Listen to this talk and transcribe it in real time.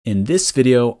In this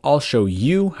video, I'll show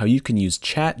you how you can use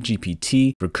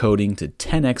ChatGPT for coding to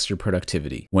 10x your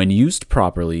productivity. When used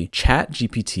properly,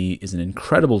 ChatGPT is an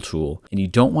incredible tool, and you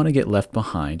don't want to get left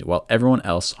behind while everyone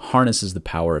else harnesses the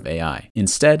power of AI.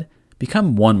 Instead,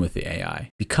 become one with the AI.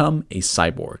 Become a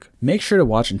cyborg. Make sure to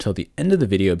watch until the end of the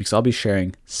video because I'll be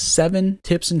sharing 7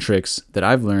 tips and tricks that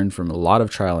I've learned from a lot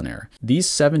of trial and error. These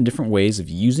 7 different ways of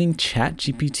using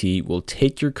ChatGPT will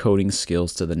take your coding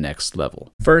skills to the next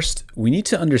level. First, we need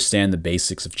to understand the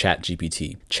basics of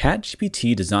ChatGPT.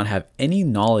 ChatGPT does not have any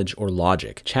knowledge or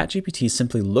logic. ChatGPT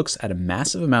simply looks at a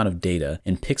massive amount of data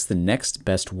and picks the next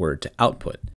best word to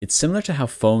output. It's similar to how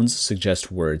phones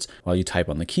suggest words while you type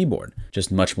on the keyboard,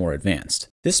 just much more advanced.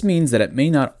 This means that it may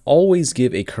not always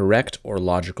give a correct or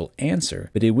logical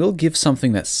answer, but it will give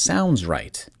something that sounds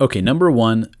right. Okay, number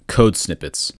 1, code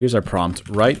snippets. Here's our prompt.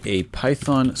 Write a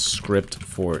Python script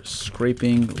for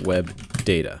scraping web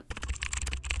data.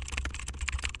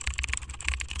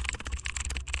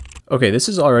 Okay, this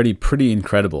is already pretty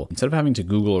incredible. Instead of having to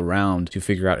Google around to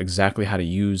figure out exactly how to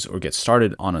use or get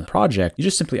started on a project, you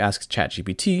just simply ask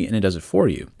ChatGPT and it does it for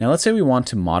you. Now let's say we want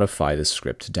to modify this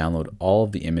script to download all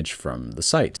of the image from the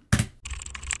site.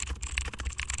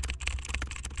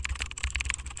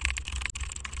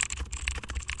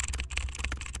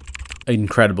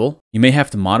 Incredible. You may have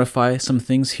to modify some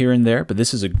things here and there, but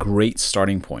this is a great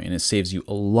starting point and it saves you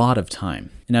a lot of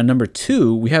time. And now number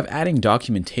 2, we have adding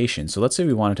documentation. So let's say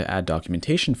we wanted to add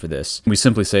documentation for this. We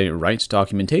simply say write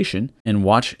documentation and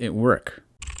watch it work.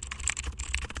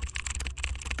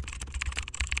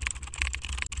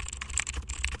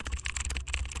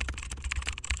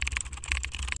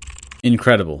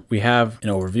 Incredible. We have an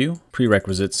overview,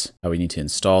 prerequisites, how we need to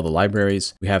install the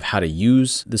libraries. We have how to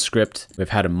use the script. We have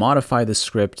how to modify the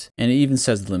script, and it even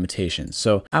says the limitations.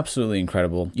 So absolutely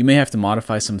incredible. You may have to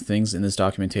modify some things in this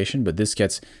documentation, but this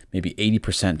gets maybe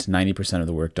 80% to 90% of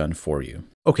the work done for you.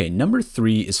 Okay, number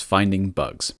 3 is finding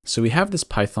bugs. So we have this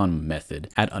Python method,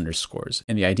 add underscores,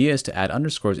 and the idea is to add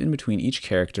underscores in between each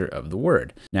character of the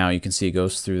word. Now you can see it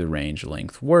goes through the range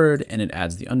length word and it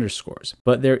adds the underscores.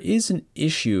 But there is an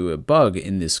issue, a bug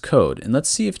in this code, and let's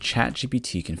see if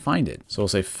ChatGPT can find it. So we'll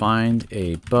say find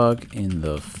a bug in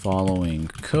the following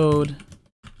code.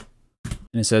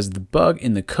 And it says the bug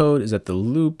in the code is that the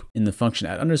loop in the function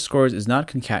add underscores is not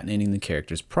concatenating the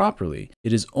characters properly.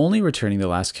 It is only returning the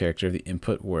last character of the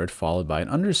input word followed by an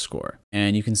underscore.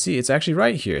 And you can see it's actually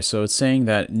right here. So it's saying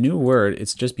that new word,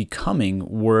 it's just becoming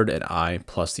word at I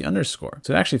plus the underscore.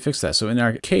 So it actually fixed that. So in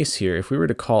our case here, if we were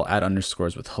to call add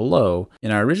underscores with hello,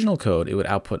 in our original code, it would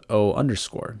output O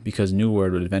underscore because new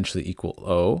word would eventually equal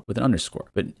O with an underscore.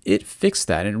 But it fixed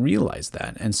that and realized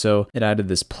that. And so it added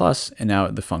this plus and now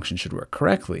the function should work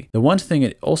correctly. The one thing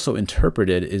it also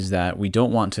interpreted is that we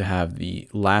don't want to have the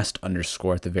last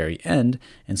underscore at the very end.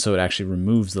 And so it actually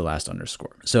removes the last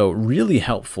underscore. So really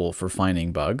helpful for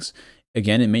finding bugs.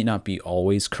 Again, it may not be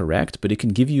always correct, but it can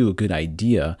give you a good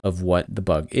idea of what the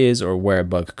bug is or where a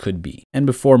bug could be. And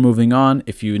before moving on,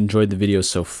 if you enjoyed the video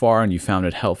so far and you found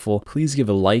it helpful, please give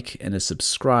a like and a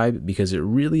subscribe because it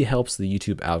really helps the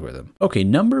YouTube algorithm. Okay,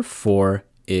 number 4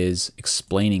 is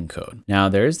explaining code. Now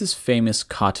there is this famous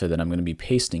kata that I'm going to be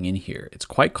pasting in here. It's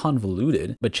quite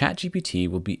convoluted, but ChatGPT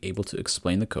will be able to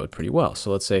explain the code pretty well.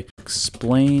 So let's say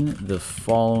explain the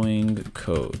following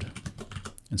code.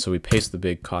 And so we paste the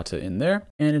big kata in there,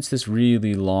 and it's this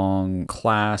really long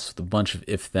class with a bunch of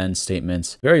if-then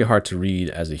statements. Very hard to read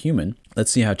as a human.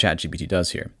 Let's see how ChatGPT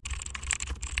does here.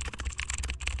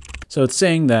 So it's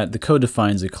saying that the code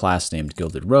defines a class named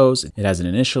Gilded Rose. It has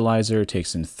an initializer,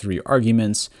 takes in 3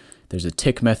 arguments. There's a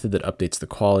tick method that updates the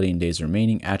quality and days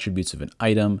remaining attributes of an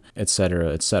item, etc.,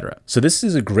 etc. So this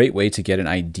is a great way to get an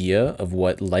idea of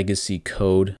what legacy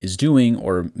code is doing,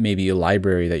 or maybe a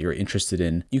library that you're interested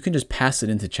in. You can just pass it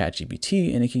into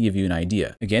ChatGPT and it can give you an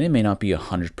idea. Again, it may not be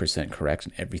 100% correct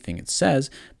in everything it says,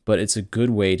 but it's a good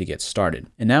way to get started.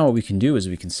 And now what we can do is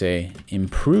we can say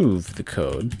improve the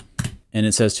code. And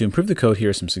it says to improve the code, here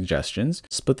are some suggestions.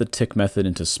 Split the tick method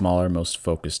into smaller, most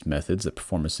focused methods that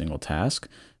perform a single task.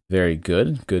 Very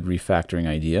good. Good refactoring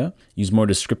idea. Use more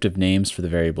descriptive names for the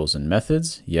variables and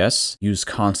methods. Yes. Use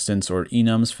constants or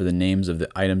enums for the names of the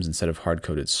items instead of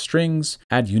hard-coded strings.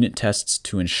 Add unit tests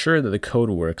to ensure that the code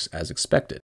works as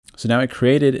expected. So now it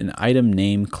created an item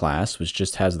name class, which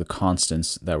just has the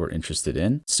constants that we're interested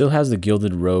in. Still has the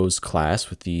Gilded Rose class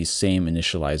with the same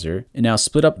initializer. And now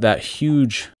split up that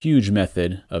huge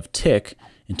method of tick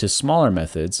into smaller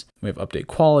methods we have update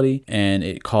quality, and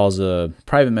it calls a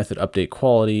private method update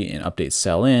quality and update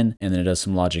cell in, and then it does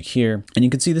some logic here. And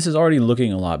you can see this is already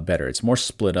looking a lot better. It's more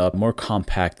split up, more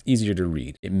compact, easier to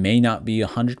read. It may not be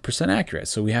 100% accurate,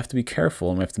 so we have to be careful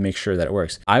and we have to make sure that it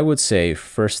works. I would say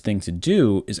first thing to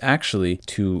do is actually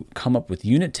to come up with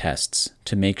unit tests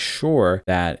to make sure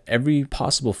that every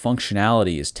possible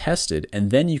functionality is tested,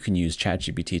 and then you can use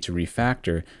ChatGPT to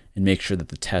refactor and make sure that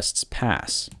the tests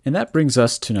pass. And that brings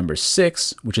us to number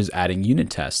 6, which is adding unit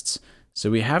tests.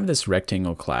 So we have this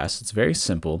rectangle class. It's very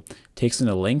simple, takes in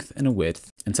a length and a width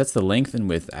and sets the length and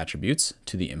width attributes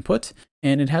to the input.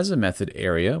 And it has a method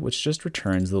area, which just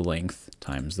returns the length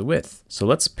times the width. So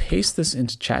let's paste this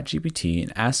into ChatGPT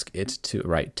and ask it to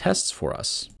write tests for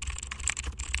us.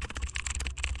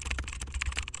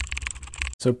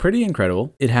 So pretty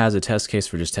incredible. It has a test case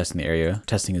for just testing the area,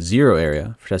 testing a 0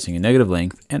 area, for testing a negative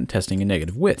length, and testing a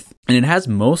negative width. And it has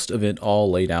most of it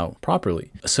all laid out properly.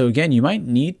 So again, you might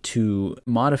need to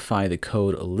modify the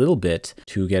code a little bit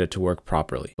to get it to work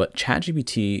properly. But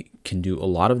ChatGPT can do a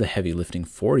lot of the heavy lifting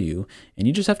for you, and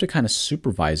you just have to kind of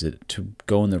supervise it to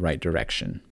go in the right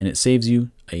direction. And it saves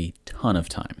you a ton of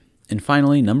time. And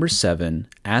finally, number 7,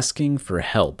 asking for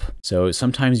help. So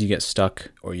sometimes you get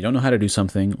stuck, or you don't know how to do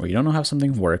something, or you don't know how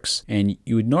something works, and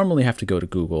you would normally have to go to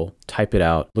Google, type it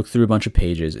out, look through a bunch of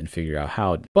pages and figure out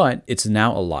how. But it's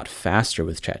now a lot faster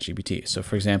with ChatGPT. So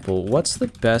for example, what's the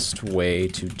best way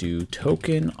to do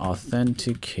token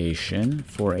authentication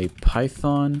for a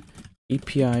Python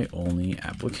API only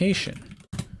application?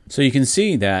 So you can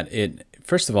see that it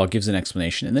first of all gives an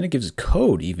explanation, and then it gives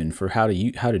code even for how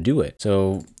to do it.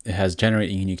 So it has generate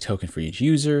a unique token for each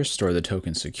user, store the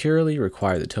token securely,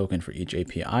 require the token for each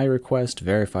API request,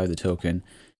 verify the token.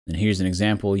 And here's an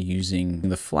example using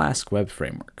the Flask web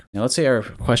framework. Now let's say our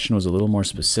question was a little more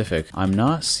specific. I'm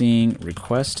not seeing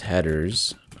request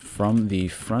headers from the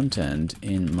front end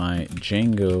in my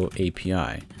Django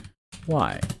API.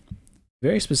 Why?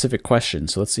 Very specific question,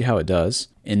 so let's see how it does.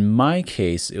 In my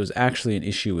case, it was actually an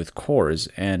issue with cores,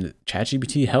 and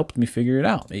ChatGPT helped me figure it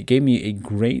out. It gave me a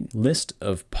great list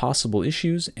of possible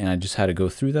issues, and I just had to go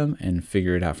through them and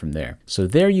figure it out from there. So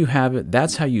there you have it.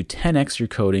 That's how you 10x your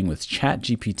coding with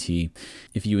ChatGPT.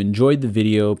 If you enjoyed the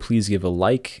video, please give a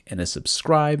like and a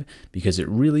subscribe because it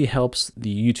really helps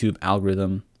the YouTube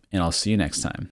algorithm, and I'll see you next time.